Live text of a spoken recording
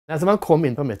Altså, man kom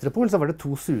inn på Metropol, så var det 2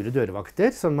 sure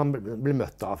dørvakter som man ble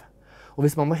møtt av. Og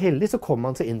hvis man var heldig, så kom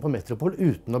man seg inn på Metropol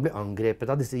uten å bli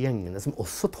angrepet av disse gjengene som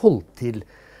også holdt til.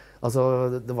 Altså,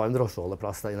 det var en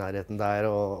drosjeholdeplass i nærheten der,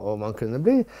 og man kunne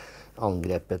bli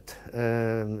angrepet,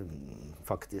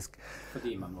 faktisk.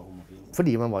 Fordi man var homofil?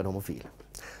 Fordi man var homofil.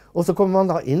 Og så kommer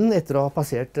man da inn etter å ha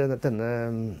passert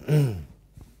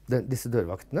disse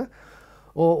dørvaktene.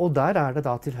 Og der er det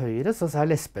da til høyre, så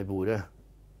er lesbebordet.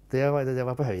 Det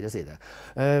var på høyre side.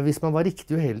 Hvis man var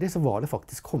riktig uheldig, så var det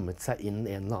faktisk kommet seg inn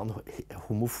en eller annen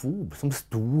homofob som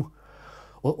sto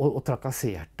og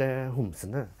trakasserte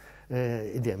homsene.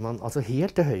 Altså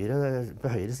helt til høyre, på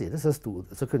høyre side så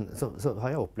har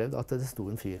jeg opplevd at det sto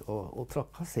en fyr og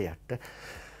trakasserte.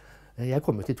 Jeg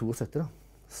kom ut i 72 da,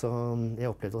 så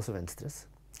jeg opplevde også venstres.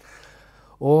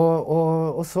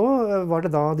 Og så var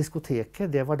det da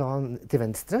diskoteket, det var da til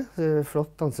venstre,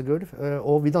 flott dansegulv,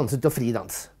 og vi danset jo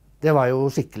fridans. Det var jo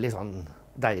skikkelig sånn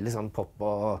deilig sånn pop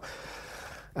og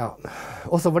ja.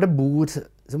 Og så var det bord.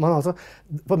 Altså,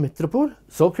 på Metropol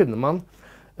så kunne man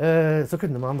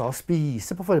da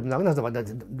spise på formiddagen. Altså,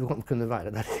 du kunne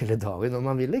være der hele dagen når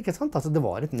man ville, ikke sant? Altså, det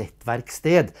var et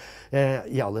nettverkssted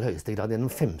i aller høyeste grad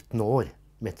gjennom 15 år.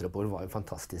 Metropol var et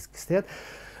fantastisk sted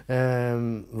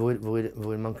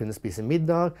hvor man kunne spise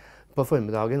middag på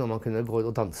formiddagen og man kunne gå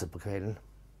og danse på kvelden.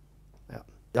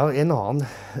 Ja, en annen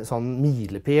sånn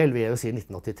milepæl vil jeg jo si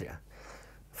 1983.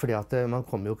 Fordi at man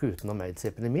kom jo ikke utenom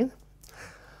AIDS-epidemien.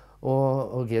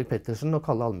 Og Georg Pettersen og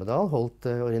Kalle Almedal holdt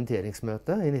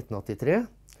orienteringsmøte i 1983.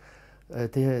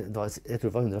 Jeg tror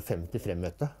det var 150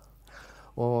 fremmøte.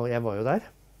 Og jeg var jo der.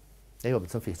 Jeg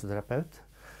jobbet som fysioterapeut.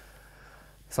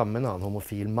 Sammen med en annen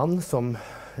homofil mann, en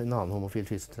annen homofil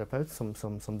fysioterapeut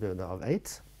som døde av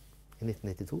AIDS i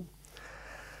 1992.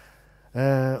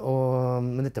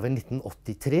 Men dette var i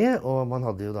 1983, og man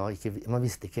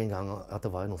visste ikke engang at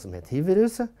det var noe som het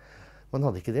HIV-viruset. Man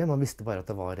hadde ikke det, man visste bare at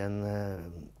det var at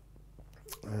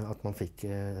man fikk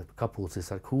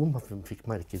kaposisarkom, at man fikk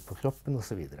merker på kroppen og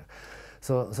så videre.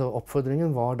 Så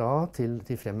oppfordringen var da til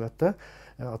fremmøtet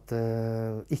at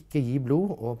ikke gi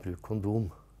blod og bruk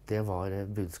kondom. Det var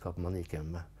budskapet man gikk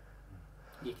hjem med.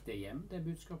 Gikk det hjem, det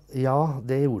budskapet? Ja,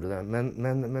 det gjorde det,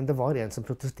 men det var en som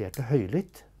protesterte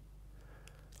høylytt.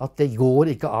 At det går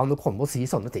ikke an å komme og si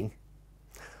sånne ting.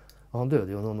 Og han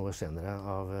døde jo noen år senere,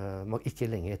 ikke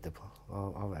lenge etterpå,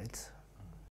 av AIDS.